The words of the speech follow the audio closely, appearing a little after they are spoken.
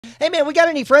Hey, man, we got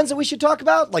any friends that we should talk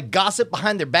about? Like gossip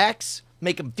behind their backs?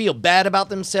 Make them feel bad about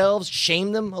themselves?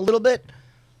 Shame them a little bit?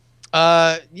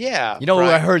 Yeah. You know who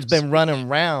I heard's been running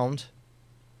around?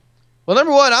 Well,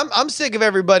 number one, I'm sick of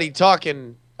everybody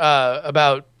talking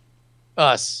about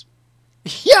us.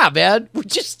 Yeah, man.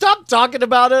 Just stop talking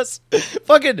about us.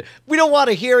 Fucking, we don't want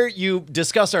to hear you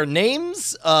discuss our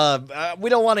names. We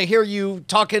don't want to hear you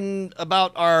talking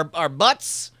about our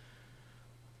butts.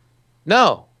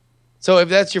 No. So if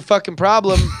that's your fucking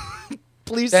problem,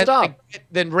 please stop.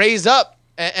 Then raise up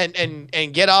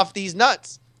and get off these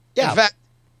nuts. Yeah. In fact,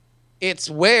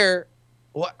 it's where.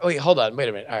 Wait, hold on. Wait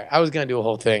a minute. All right. I was gonna do a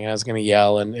whole thing. I was gonna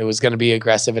yell, and it was gonna be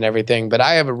aggressive and everything. But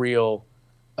I have a real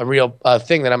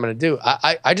thing that I'm going to do.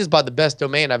 I just bought the best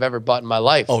domain I've ever bought in my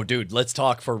life. Oh, dude, let's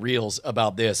talk for reals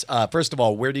about this. First of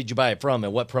all, where did you buy it from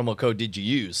and what promo code did you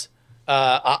use?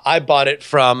 I bought it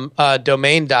from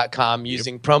domain.com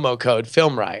using promo code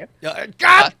FilmRiot.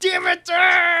 God damn it!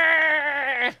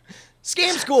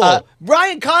 Scam School.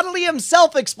 Ryan Connolly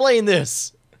himself explained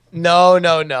this. No.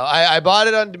 I bought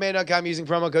it on domain.com using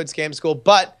promo code Scam School,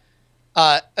 but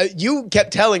you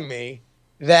kept telling me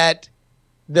that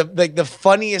the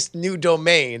funniest new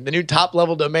domain, the new top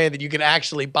level domain that you can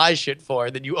actually buy shit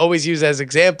for that you always use as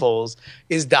examples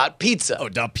is .pizza. Oh,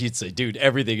 .pizza, dude,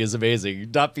 everything is amazing.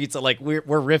 .pizza, like we're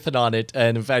riffing on it,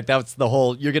 and in fact, that's the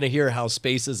whole. You're gonna hear how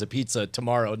space is a pizza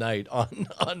tomorrow night on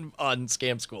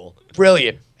Scam School.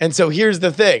 Brilliant. And so here's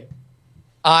the thing,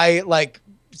 I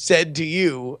said to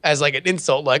you as like an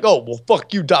insult, like, oh well,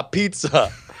 fuck you,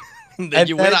 .pizza, and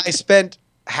then I spent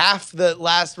half the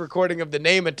last recording of the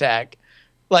name attack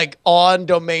on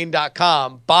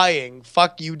domain.com buying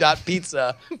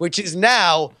fuckyou.pizza, which is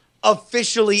now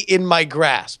officially in my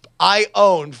grasp. I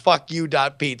own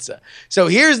fuckyou.pizza. So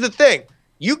here's the thing.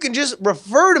 You can just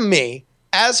refer to me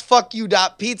as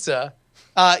fuckyu.pizza.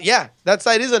 Yeah, that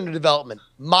site is under development.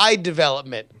 My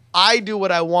development. I do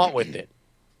what I want with it.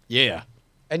 Yeah.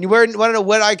 And you want to know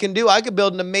what I can do? I could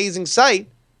build an amazing site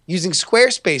using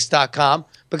squarespace.com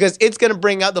because it's going to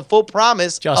bring out the full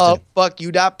promise of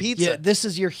fuckyu.pizza. Yeah, this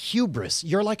is your hubris.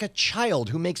 You're like a child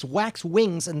who makes wax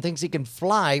wings and thinks he can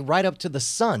fly right up to the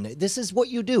sun. This is what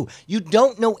you do. You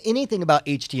don't know anything about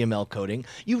HTML coding.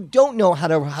 You don't know how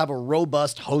to have a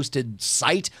robust hosted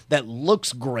site that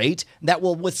looks great, that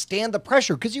will withstand the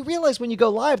pressure, because you realize when you go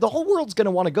live, the whole world's going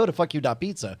to want to go to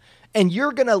fuckyu.pizza, and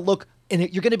you're going to look... and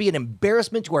you're going to be an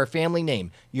embarrassment to our family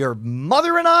name. Your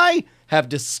mother and I have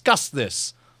discussed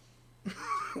this.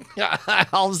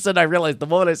 All of a sudden, I realized, the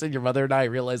moment I said your mother and I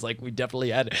realized, we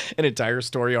definitely had an entire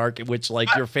story arc in which,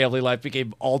 your family life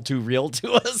became all too real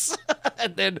to us.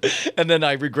 and then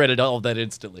I regretted all of that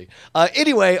instantly.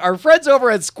 Anyway, our friends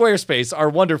over at Squarespace are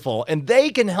wonderful, and they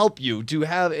can help you to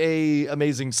have a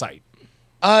amazing site.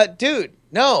 Dude,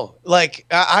 no.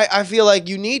 I feel like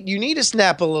you need to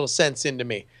snap a little sense into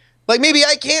me. Maybe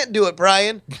I can't do it,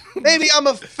 Brian. Maybe I'm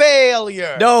a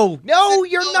failure. No,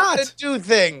 you're not. To do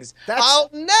things. I'll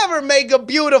never make a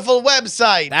beautiful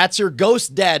website. That's your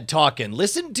ghost dad talking.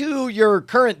 Listen to your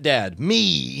current dad,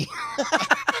 me.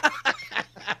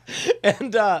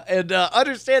 and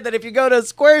understand that if you go to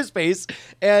Squarespace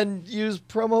and use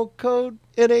promo code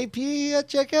NAP at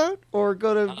checkout, or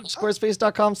go to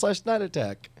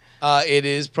squarespace.com/nightattack. It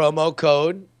is promo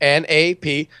code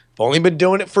NAP. I've only been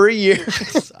doing it for a year.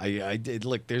 I did.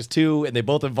 Look, there's two, and they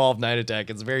both involve Night Attack.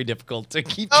 It's very difficult to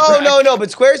keep track. No. But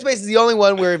Squarespace is the only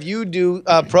one where if you do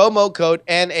promo code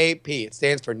NAP, it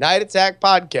stands for Night Attack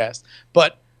Podcast.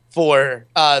 But for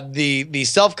the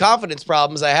self-confidence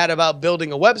problems I had about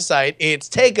building a website, it's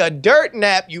take a dirt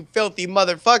nap, you filthy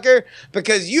motherfucker,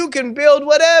 because you can build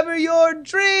whatever your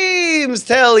dreams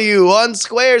tell you on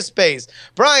Squarespace.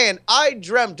 Brian, I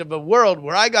dreamt of a world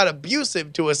where I got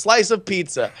abusive to a slice of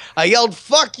pizza. I yelled,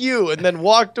 fuck you, and then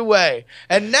walked away.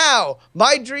 And now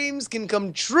my dreams can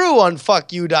come true on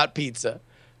fuckyu.pizza.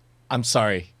 I'm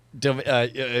sorry.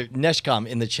 Neshcom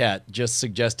in the chat just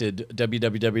suggested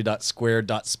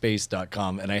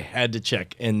www.square.space.com, and I had to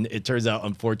check, and it turns out,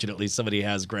 unfortunately, somebody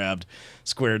has grabbed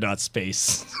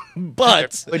square.space.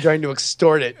 But we're trying to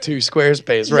extort it to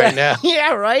Squarespace right now.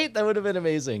 Yeah, right? That would have been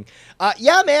amazing.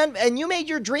 Yeah, man, and you made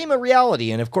your dream a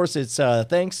reality, and of course, it's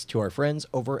thanks to our friends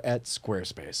over at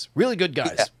Squarespace. Really good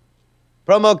guys. Yeah.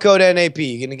 Promo code NAP.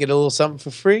 You're going to get a little something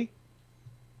for free.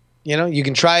 You know, you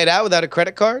can try it out without a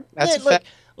credit card. That's a fact.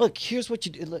 Look, here's what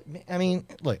you do. Look, I ain't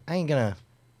gonna.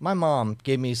 My mom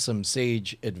gave me some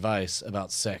sage advice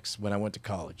about sex when I went to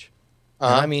college.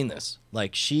 And I mean this.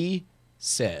 She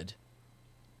said,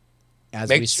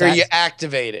 make sure you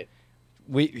activate it.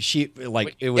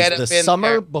 It was the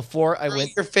summer before I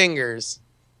went. Your fingers.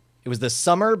 It was the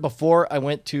summer before I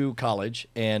went to college,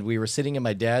 and we were sitting in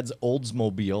my dad's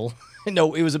Oldsmobile.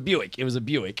 No, it was a Buick. It was a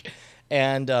Buick.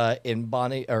 And in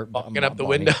Bonnie, or Fucking up the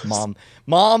windows.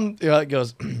 Mom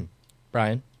goes,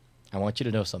 Brian, I want you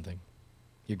to know something.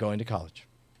 You're going to college.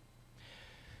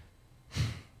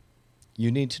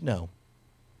 You need to know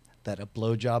that a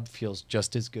blowjob feels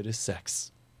just as good as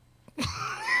sex.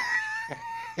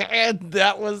 And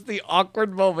that was the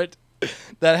awkward moment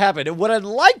that happened. And what I'd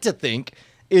like to think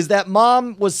is that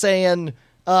Mom was saying,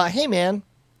 hey, man,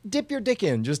 dip your dick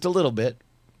in just a little bit.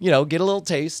 You know, get a little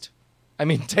taste. I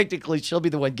mean, technically, she'll be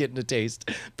the one getting a taste.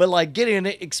 But, like, get in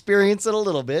it, experience it a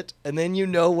little bit, and then you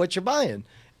know what you're buying.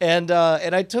 And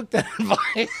I took that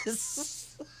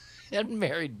advice and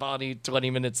married Bonnie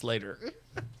 20 minutes later.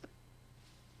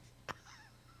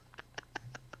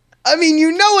 I mean,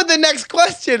 you know what the next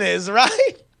question is,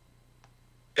 right?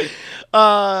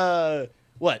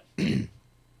 What?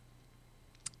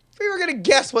 We were going to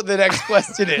guess what the next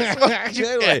question is.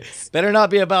 Anyway, better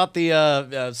not be about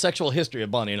the sexual history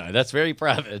of Bonnie and I. That's very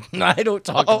private. I don't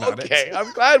talk about it. Okay,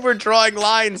 I'm glad we're drawing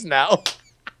lines now.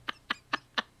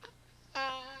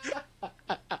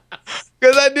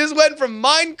 Because I just went from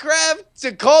Minecraft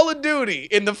to Call of Duty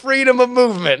in the freedom of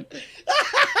movement.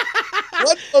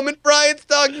 One moment, Brian's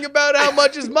talking about how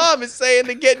much his mom is saying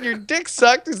that getting your dick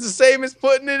sucked is the same as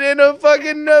putting it in a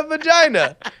fucking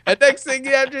vagina. And next thing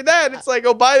after that, it's like,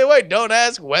 oh, by the way, don't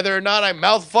ask whether or not I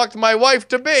mouth-fucked my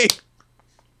wife-to-be.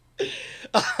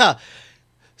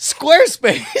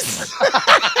 Squarespace.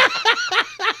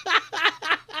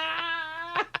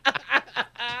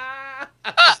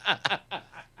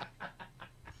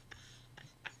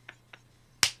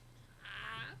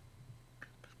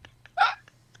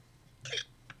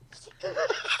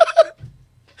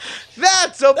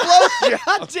 That's a blowjob.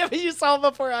 God damn it, you saw it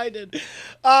before I did.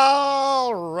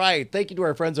 All right. Thank you to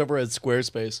our friends over at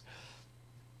Squarespace.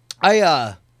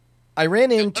 I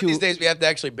ran into... These days we have to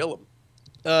actually bill them.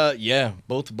 Yeah,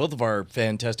 both of our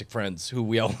fantastic friends who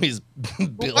we always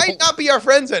bill. Might not be our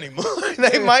friends anymore.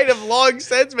 They might have long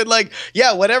since been like,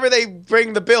 yeah, whatever they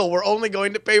bring the bill, we're only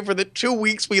going to pay for the 2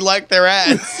 weeks we like their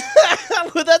ads.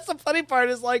 Well, that's the funny part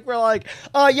is like, we're like,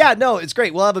 yeah, no, it's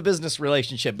great. We'll have a business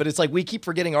relationship, but it's like, we keep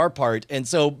forgetting our part. And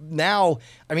so now,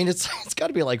 I mean, it's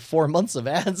gotta be like 4 months of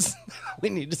ads. We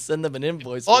need to send them an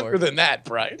invoice. Longer than that,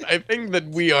 Brian. I think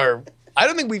that I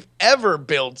don't think we've ever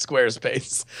billed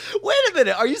Squarespace. Wait a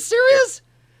minute. Are you serious?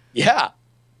 Yeah.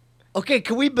 Okay,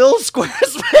 can we bill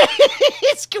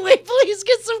Squarespace? Can we please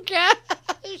get some cash?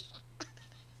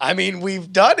 I mean,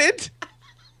 we've done it.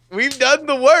 We've done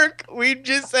the work. We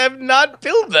just have not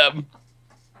billed them.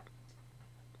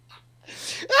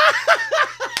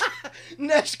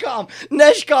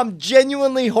 Neshcom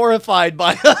genuinely horrified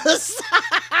by us.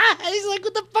 He's like,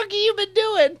 what the fuck have you been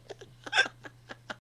doing?